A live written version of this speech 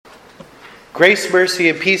Grace, mercy,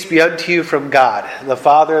 and peace be unto you from God, the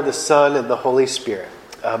Father, the Son, and the Holy Spirit.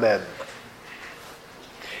 Amen.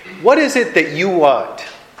 What is it that you want?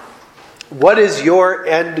 What is your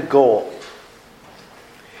end goal?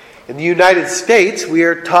 In the United States, we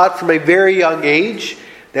are taught from a very young age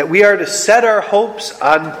that we are to set our hopes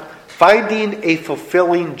on finding a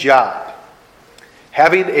fulfilling job,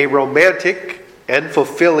 having a romantic and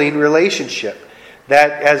fulfilling relationship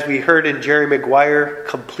that, as we heard in Jerry Maguire,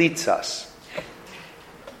 completes us.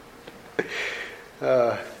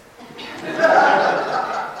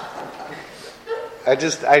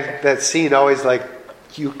 That scene always, like,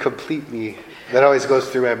 you complete me, that always goes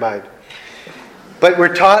through my mind. But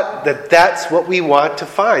we're taught that that's what we want to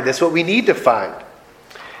find. That's what we need to find.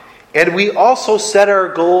 And we also set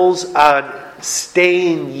our goals on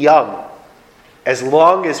staying young as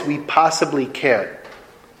long as we possibly can.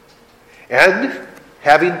 And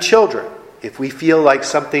having children if we feel like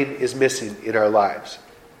something is missing in our lives.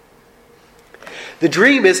 The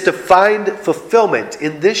dream is to find fulfillment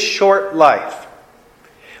in this short life.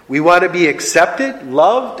 We want to be accepted,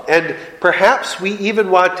 loved, and perhaps we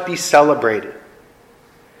even want to be celebrated.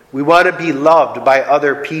 We want to be loved by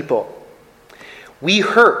other people. We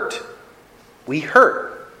hurt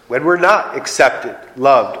when we're not accepted,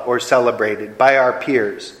 loved, or celebrated by our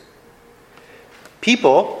peers.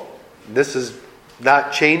 People, this has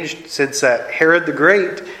not changed since Herod the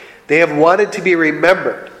Great, they have wanted to be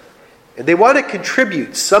remembered. And they want to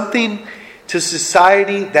contribute something to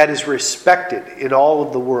society that is respected in all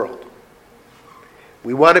of the world.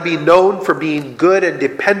 We want to be known for being good and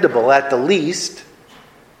dependable at the least.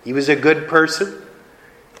 He was a good person.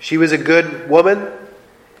 She was a good woman.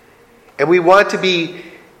 And we want to be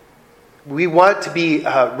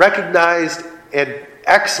recognized and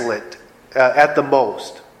excellent at the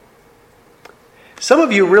most. Some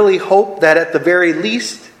of you really hope that at the very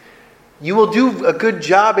least you will do a good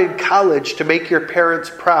job in college to make your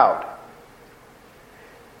parents proud.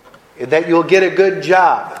 And that you'll get a good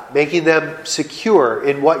job making them secure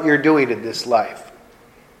in what you're doing in this life.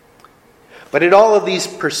 But in all of these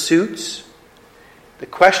pursuits, the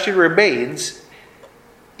question remains,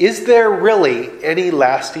 is there really any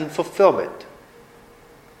lasting fulfillment?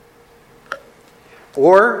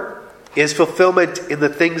 Or is fulfillment in the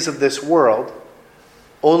things of this world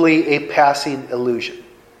only a passing illusion?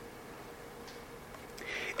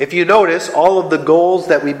 If you notice, all of the goals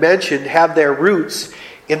that we mentioned have their roots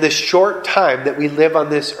in the short time that we live on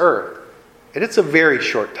this earth. And it's a very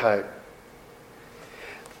short time.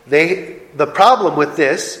 The problem with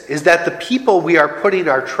this is that the people we are putting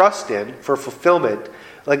our trust in for fulfillment,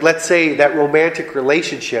 like let's say that romantic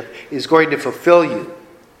relationship is going to fulfill you.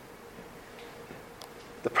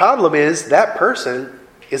 The problem is that person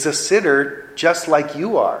is a sinner just like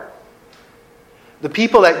you are. The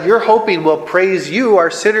people that you're hoping will praise you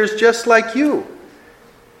are sinners just like you.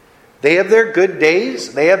 They have their good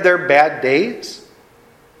days. They have their bad days.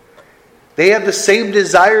 They have the same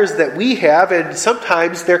desires that we have, and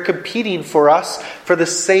sometimes they're competing with us for the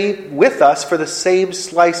same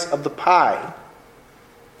slice of the pie.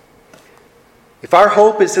 If our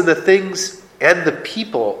hope is in the things and the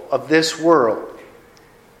people of this world,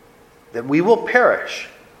 then we will perish,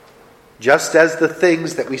 just as the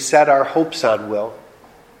things that we set our hopes on will.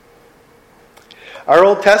 Our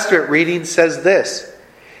Old Testament reading says this.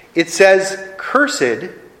 It says,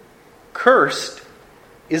 cursed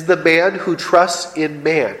is the man who trusts in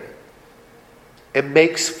man and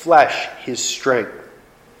makes flesh his strength,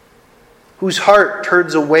 whose heart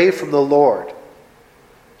turns away from the Lord.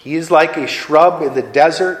 He is like a shrub in the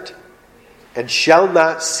desert and shall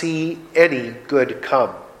not see any good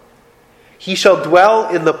come. He shall dwell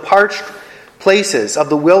in the parched places of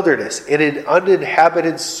the wilderness, in an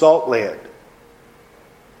uninhabited salt land.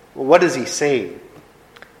 Well, what is he saying?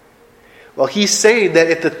 Well, he's saying that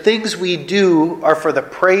if the things we do are for the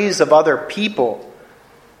praise of other people,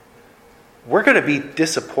 we're going to be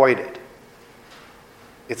disappointed.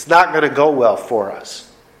 It's not going to go well for us.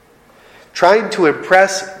 Trying to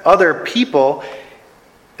impress other people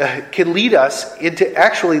can lead us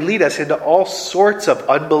into all sorts of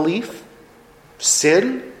unbelief,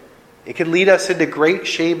 sin. It can lead us into great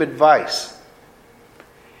shame and vice.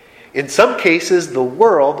 In some cases,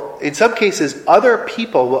 other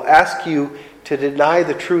people will ask you to deny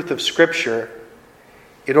the truth of Scripture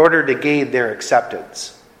in order to gain their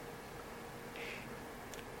acceptance.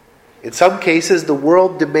 In some cases, the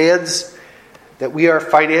world demands that we are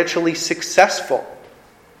financially successful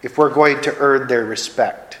if we're going to earn their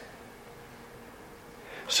respect.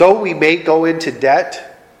 So we may go into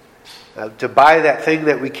debt to buy that thing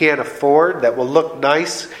that we can't afford, that will look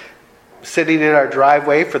nice sitting in our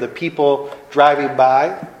driveway for the people driving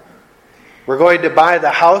by. We're going to buy the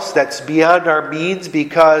house that's beyond our means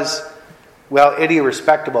because, well, any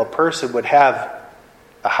respectable person would have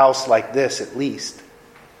a house like this at least.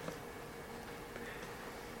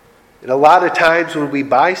 And a lot of times when we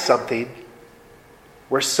buy something,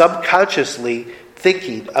 we're subconsciously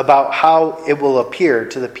thinking about how it will appear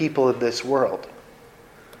to the people in this world.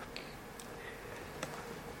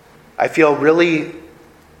 I feel really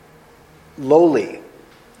lowly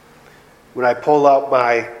when I pull out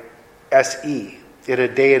my SE in a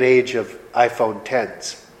day and age of iPhone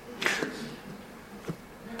 10s.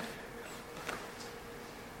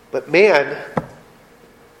 But man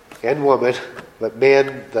and woman, but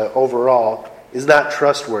man, the overall, is not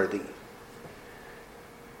trustworthy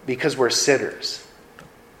because we're sinners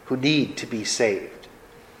who need to be saved.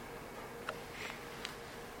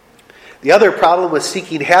 The other problem with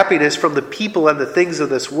seeking happiness from the people and the things of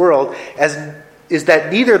this world is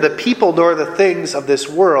that neither the people nor the things of this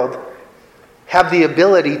world have the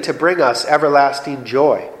ability to bring us everlasting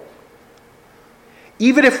joy.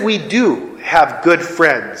 Even if we do have good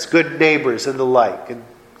friends, good neighbors, and the like, and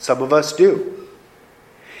some of us do.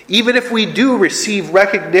 Even if we do receive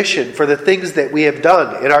recognition for the things that we have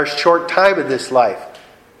done in our short time in this life,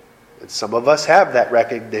 and some of us have that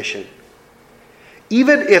recognition.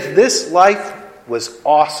 Even if this life was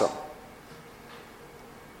awesome,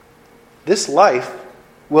 this life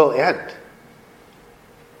will end.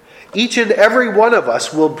 Each and every one of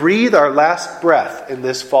us will breathe our last breath in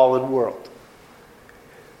this fallen world.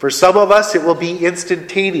 For some of us, it will be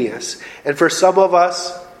instantaneous, and for some of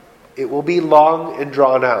us, it will be long and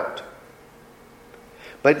drawn out.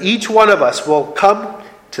 But each one of us will come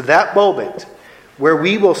to that moment where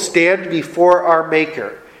we will stand before our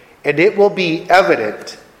Maker, and it will be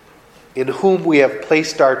evident in whom we have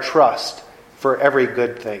placed our trust for every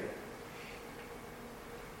good thing.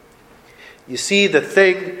 You see, the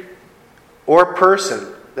thing or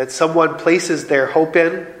person that someone places their hope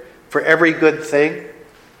in for every good thing,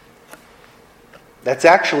 that's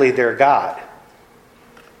actually their God,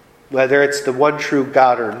 whether it's the one true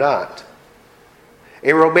God or not.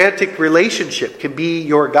 A romantic relationship can be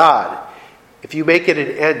your God if you make it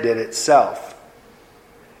an end in itself.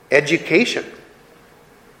 Education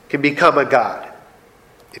can become a God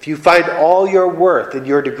if you find all your worth in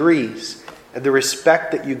your degrees and the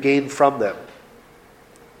respect that you gain from them.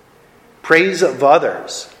 Praise of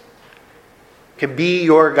others can be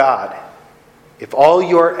your God if all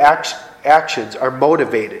your actions are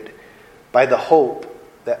motivated by the hope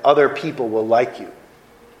that other people will like you.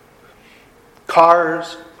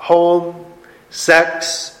 Cars, home,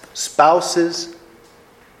 sex, spouses,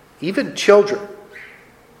 even children.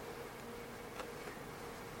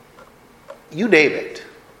 You name it.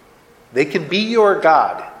 They can be your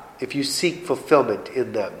God if you seek fulfillment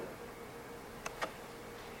in them.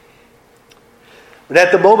 But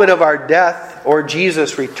at the moment of our death or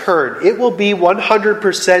Jesus' return, it will be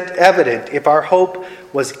 100% evident if our hope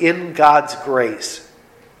was in God's grace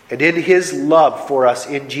and in His love for us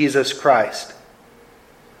in Jesus Christ,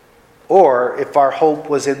 or if our hope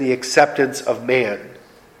was in the acceptance of man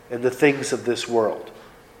and the things of this world.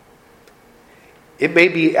 It may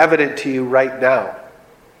be evident to you right now.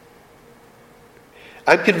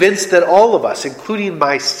 I'm convinced that all of us, including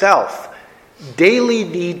myself, daily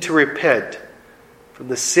need to repent from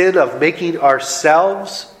the sin of making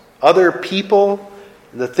ourselves, other people,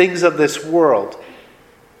 and the things of this world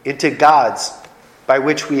into gods by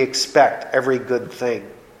which we expect every good thing.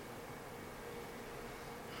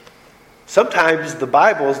 Sometimes the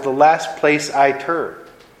Bible is the last place I turn.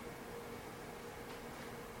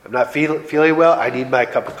 I'm not feeling well, I need my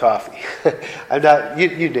cup of coffee. I'm not,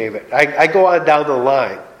 you name it. I go on down the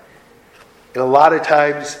line. And a lot of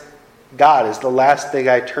times, God is the last thing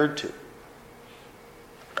I turn to.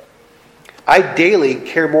 I daily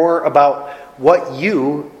care more about what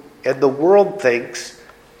you and the world thinks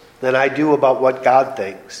than I do about what God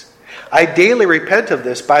thinks. I daily repent of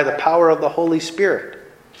this by the power of the Holy Spirit.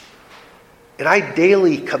 And I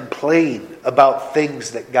daily complain about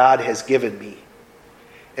things that God has given me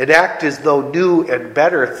and act as though new and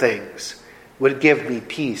better things would give me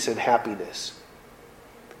peace and happiness.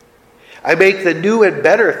 I make the new and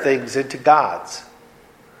better things into gods.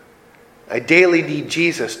 I daily need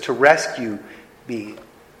Jesus to rescue me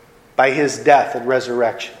by His death and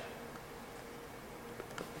resurrection.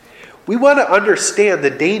 We want to understand the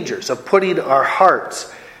dangers of putting our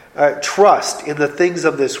hearts' trust in the things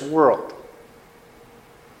of this world.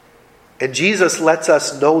 And Jesus lets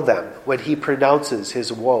us know them when He pronounces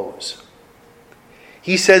His woes.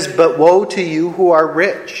 He says, "But woe to you who are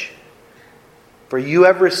rich, for you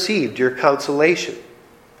have received your consolation.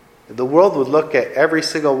 And the world would look at every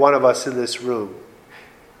single one of us in this room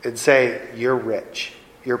and say, you're rich,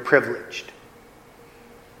 you're privileged.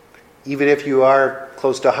 Even if you are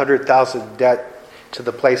close to 100,000 debt to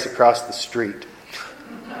the place across the street.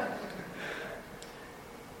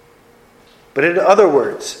 But in other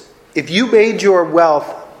words, if you made your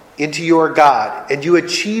wealth into your God and you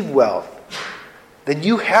achieve wealth, then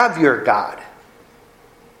you have your God.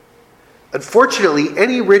 Unfortunately,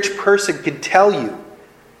 any rich person can tell you,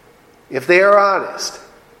 if they are honest,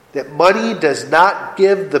 that money does not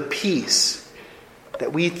give the peace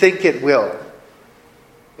that we think it will.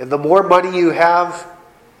 And the more money you have,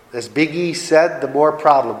 as Big E said, the more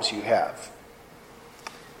problems you have.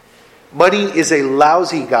 Money is a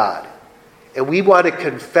lousy God, and we want to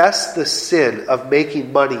confess the sin of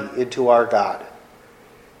making money into our God.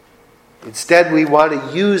 Instead, we want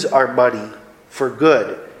to use our money for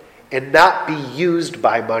good and not be used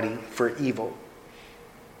by money for evil.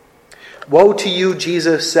 Woe to you,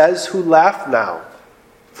 Jesus says, who laugh now,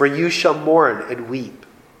 for you shall mourn and weep.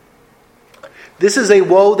 This is a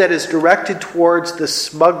woe that is directed towards the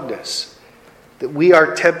smugness that we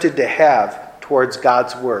are tempted to have towards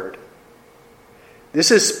God's word. This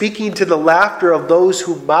is speaking to the laughter of those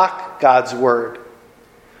who mock God's word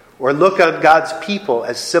or look on God's people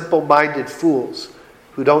as simple-minded fools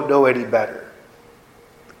who don't know any better.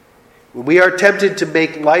 When we are tempted to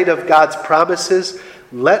make light of God's promises,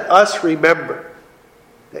 let us remember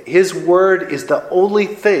that His word is the only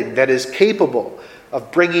thing that is capable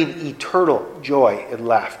of bringing eternal joy and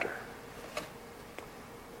laughter.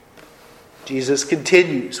 Jesus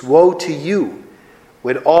continues, woe to you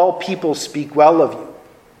when all people speak well of you,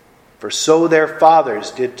 for so their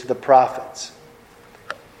fathers did to the prophets.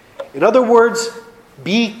 In other words,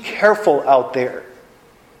 be careful out there.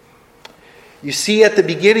 You see, at the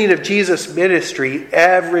beginning of Jesus' ministry,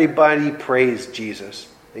 everybody praised Jesus.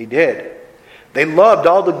 They did. They loved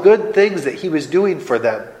all the good things that He was doing for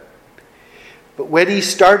them. But when He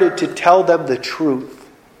started to tell them the truth,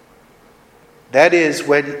 that is,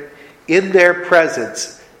 when in their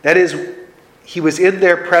presence, that is, He was in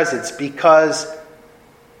their presence because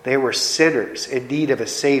they were sinners in need of a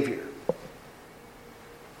Savior,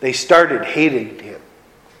 they started hating Him.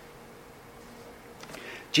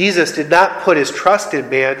 Jesus did not put His trust in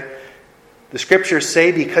man, the scriptures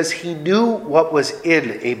say, because He knew what was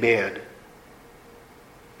in a man.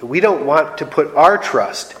 We don't want to put our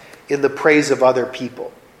trust in the praise of other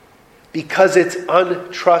people because it's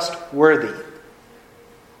untrustworthy.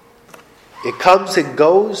 It comes and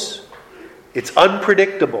goes. It's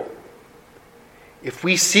unpredictable. If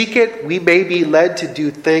we seek it, we may be led to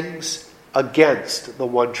do things against the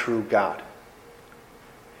one true God.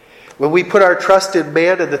 When we put our trust in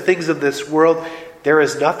man and the things of this world, there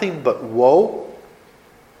is nothing but woe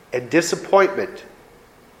and disappointment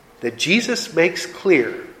that Jesus makes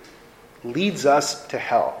clear leads us to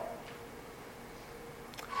hell.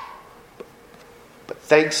 But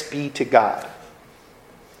thanks be to God,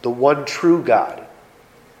 the one true God.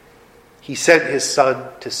 He sent His Son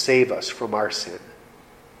to save us from our sin,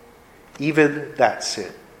 even that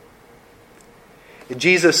sin. And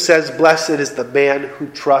Jesus says, blessed is the man who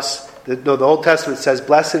trusts, the Old Testament says,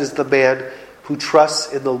 blessed is the man who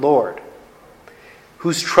trusts in the Lord,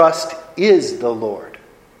 whose trust is the Lord.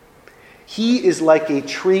 He is like a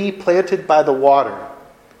tree planted by the water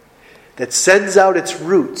that sends out its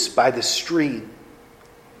roots by the stream.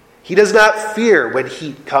 He does not fear when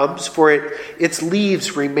heat comes, for its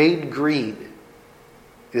leaves remain green.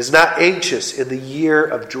 It is not anxious in the year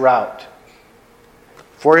of drought,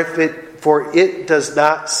 for it does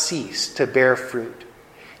not cease to bear fruit.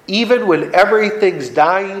 Even when everything's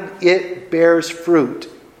dying, it bears fruit.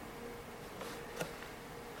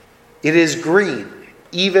 It is green,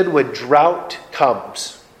 even when drought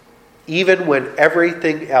comes, even when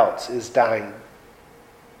everything else is dying.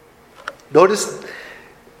 Notice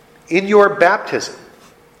in your baptism,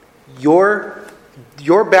 your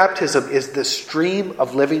baptism is the stream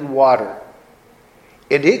of living water,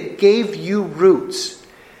 and it gave you roots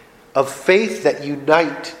of faith that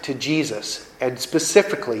unite to Jesus, and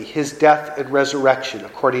specifically His death and resurrection,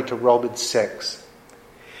 according to Romans 6.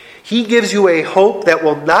 He gives you a hope that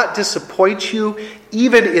will not disappoint you,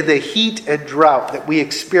 even in the heat and drought that we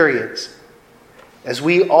experience, as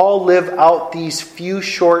we all live out these few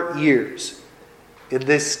short years in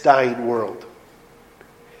this dying world.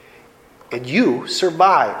 And you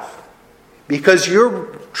survive, because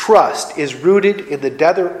your trust is rooted in the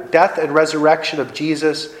death and resurrection of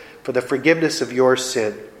Jesus for the forgiveness of your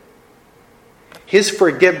sin. His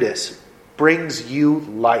forgiveness brings you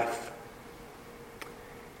life.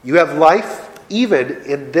 You have life even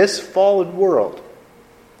in this fallen world.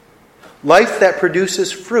 Life that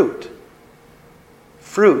produces fruit.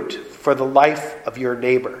 Fruit for the life of your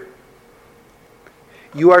neighbor.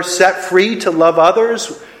 You are set free to love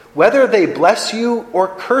others, whether they bless you or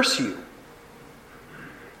curse you.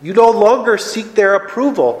 You no longer seek their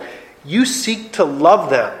approval. You seek to love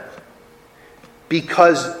them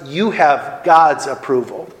because you have God's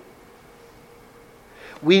approval.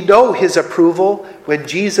 We know his approval when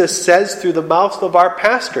Jesus says through the mouth of our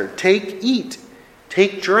pastor, "Take, eat,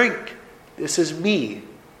 take, drink. This is me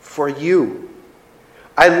for you.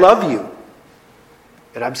 I love you,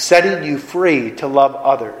 and I'm setting you free to love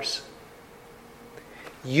others.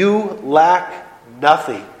 You lack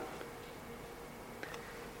nothing.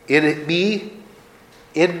 In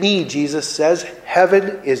me, Jesus says,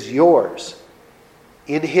 heaven is yours.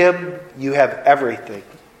 In him you have everything.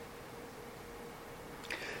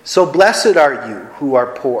 So blessed are you who are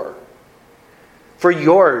poor, for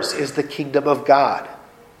yours is the kingdom of God.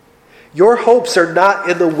 Your hopes are not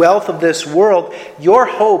in the wealth of this world. Your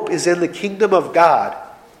hope is in the kingdom of God,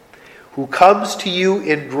 who comes to you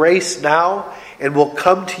in grace now and will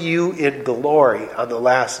come to you in glory on the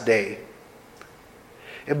last day.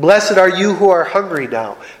 And blessed are you who are hungry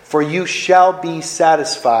now, for you shall be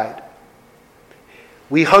satisfied.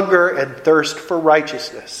 We hunger and thirst for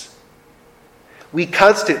righteousness. We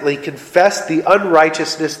constantly confess the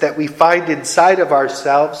unrighteousness that we find inside of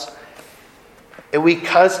ourselves, and we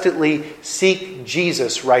constantly seek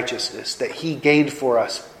Jesus' righteousness that he gained for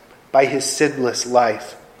us by his sinless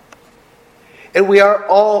life. And we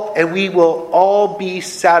will all be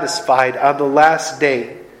satisfied on the last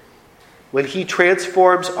day when he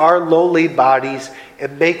transforms our lowly bodies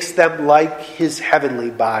and makes them like his heavenly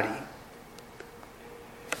body.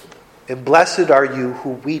 And blessed are you who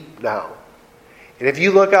weep now. And if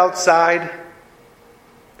you look outside,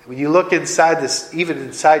 when you look inside this, even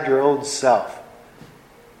inside your own self,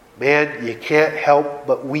 man, you can't help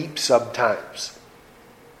but weep sometimes.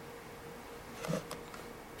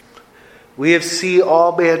 We have seen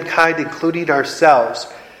all mankind, including ourselves,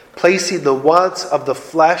 placing the wants of the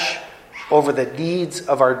flesh over the needs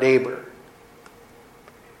of our neighbor.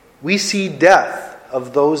 We see death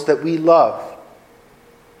of those that we love.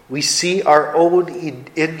 We see our own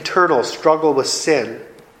internal struggle with sin.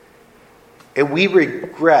 And we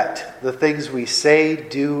regret the things we say,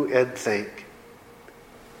 do, and think.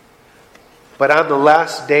 But on the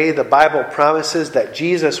last day, the Bible promises that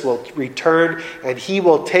Jesus will return and he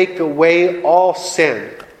will take away all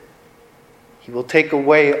sin. He will take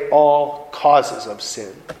away all causes of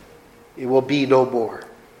sin. It will be no more.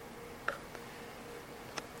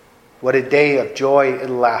 What a day of joy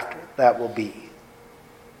and laughter that will be.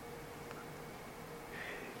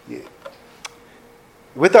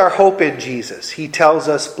 With our hope in Jesus, he tells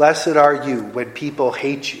us, blessed are you when people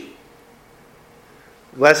hate you.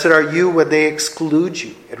 Blessed are you when they exclude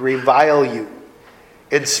you and revile you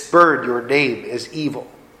and spurn your name as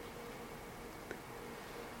evil.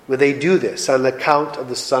 When they do this on account of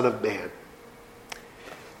the Son of Man.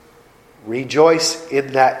 Rejoice in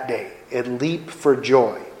that day and leap for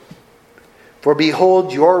joy. For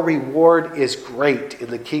behold, your reward is great in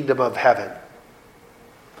the kingdom of heaven.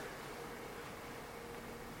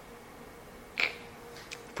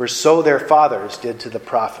 For so their fathers did to the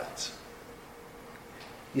prophets.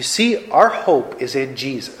 You see, our hope is in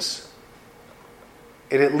Jesus.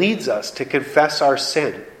 And it leads us to confess our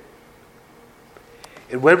sin.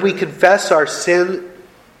 And when we confess our sin,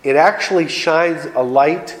 it actually shines a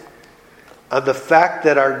light on the fact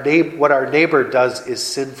that what our neighbor does is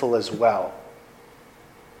sinful as well.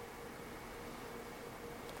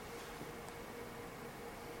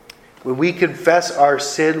 When we confess our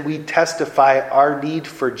sin, we testify our need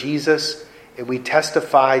for Jesus, and we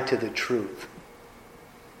testify to the truth.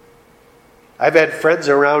 I've had friends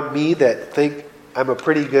around me that think I'm a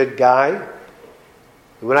pretty good guy.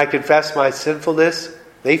 And when I confess my sinfulness,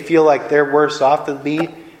 they feel like they're worse off than me.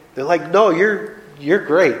 They're like, no, you're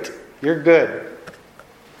great. You're good.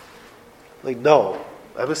 Like, no,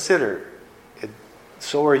 I'm a sinner. And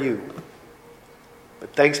so are you.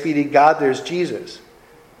 But thanks be to God, there's Jesus.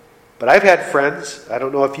 But I've had friends, I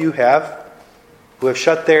don't know if you have, who have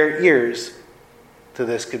shut their ears to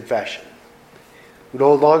this confession. Who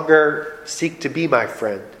no longer seek to be my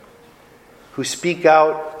friend. Who speak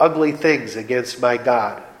out ugly things against my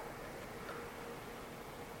God.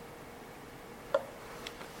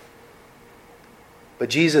 But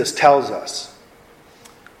Jesus tells us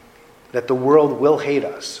that the world will hate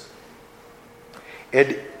us.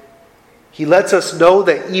 And he lets us know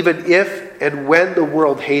that even if and when the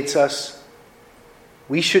world hates us,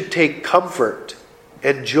 we should take comfort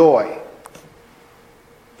and joy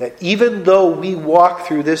that even though we walk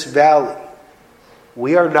through this valley,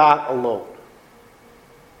 we are not alone.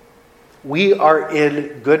 We are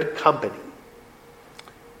in good company.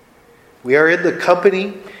 We are in the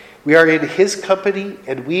company, we are in His company,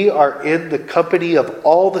 and we are in the company of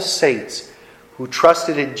all the saints who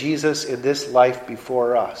trusted in Jesus in this life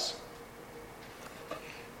before us.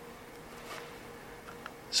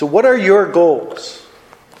 So what are your goals?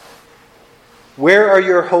 Where are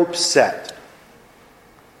your hopes set?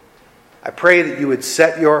 I pray that you would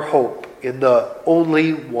set your hope in the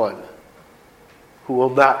only one who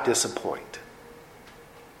will not disappoint.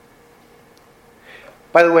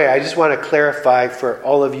 By the way, I just want to clarify for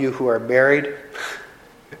all of you who are married,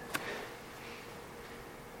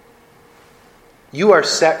 you are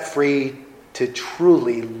set free to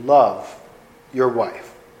truly love your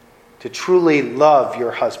wife, to truly love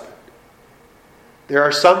your husband. There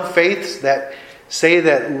are some faiths that say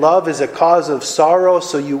that love is a cause of sorrow,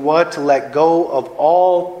 so you want to let go of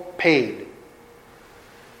all pain.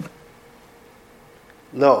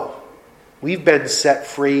 No, we've been set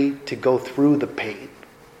free to go through the pain.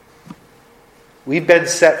 We've been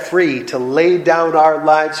set free to lay down our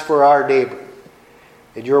lives for our neighbor.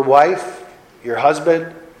 And your wife, your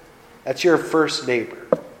husband, that's your first neighbor.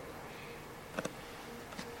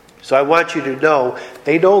 So I want you to know,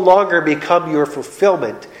 they no longer become your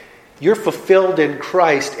fulfillment. You're fulfilled in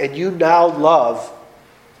Christ, and you now love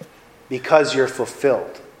because you're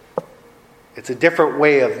fulfilled. It's a different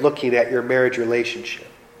way of looking at your marriage relationship.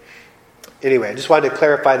 Anyway, I just wanted to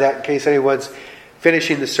clarify that in case anyone's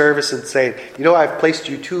finishing the service and saying, I've placed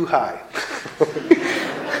you too high.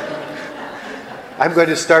 I'm going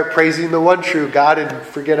to start praising the one true God and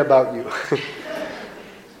forget about you.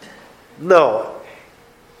 No.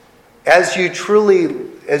 As you truly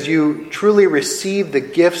receive the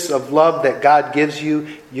gifts of love that God gives you,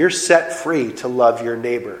 you're set free to love your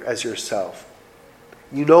neighbor as yourself.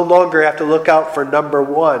 You no longer have to look out for number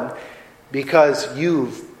one because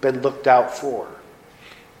you've been looked out for.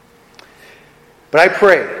 But I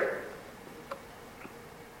pray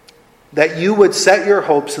that you would set your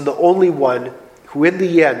hopes in the only one who in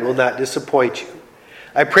the end will not disappoint you.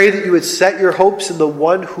 I pray that you would set your hopes in the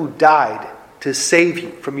one who died to save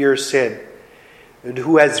you from your sin and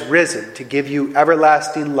who has risen to give you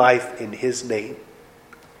everlasting life in His name.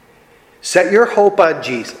 Set your hope on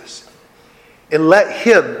Jesus and let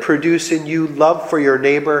Him produce in you love for your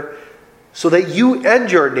neighbor so that you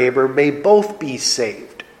and your neighbor may both be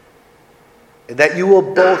saved and that you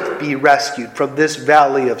will both be rescued from this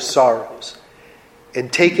valley of sorrows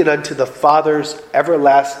and taken unto the Father's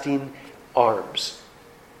everlasting arms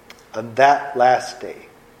on that last day.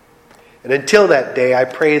 And until that day, I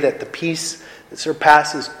pray that the peace that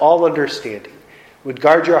surpasses all understanding would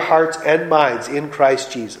guard your hearts and minds in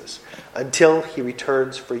Christ Jesus until He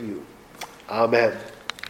returns for you. Amen.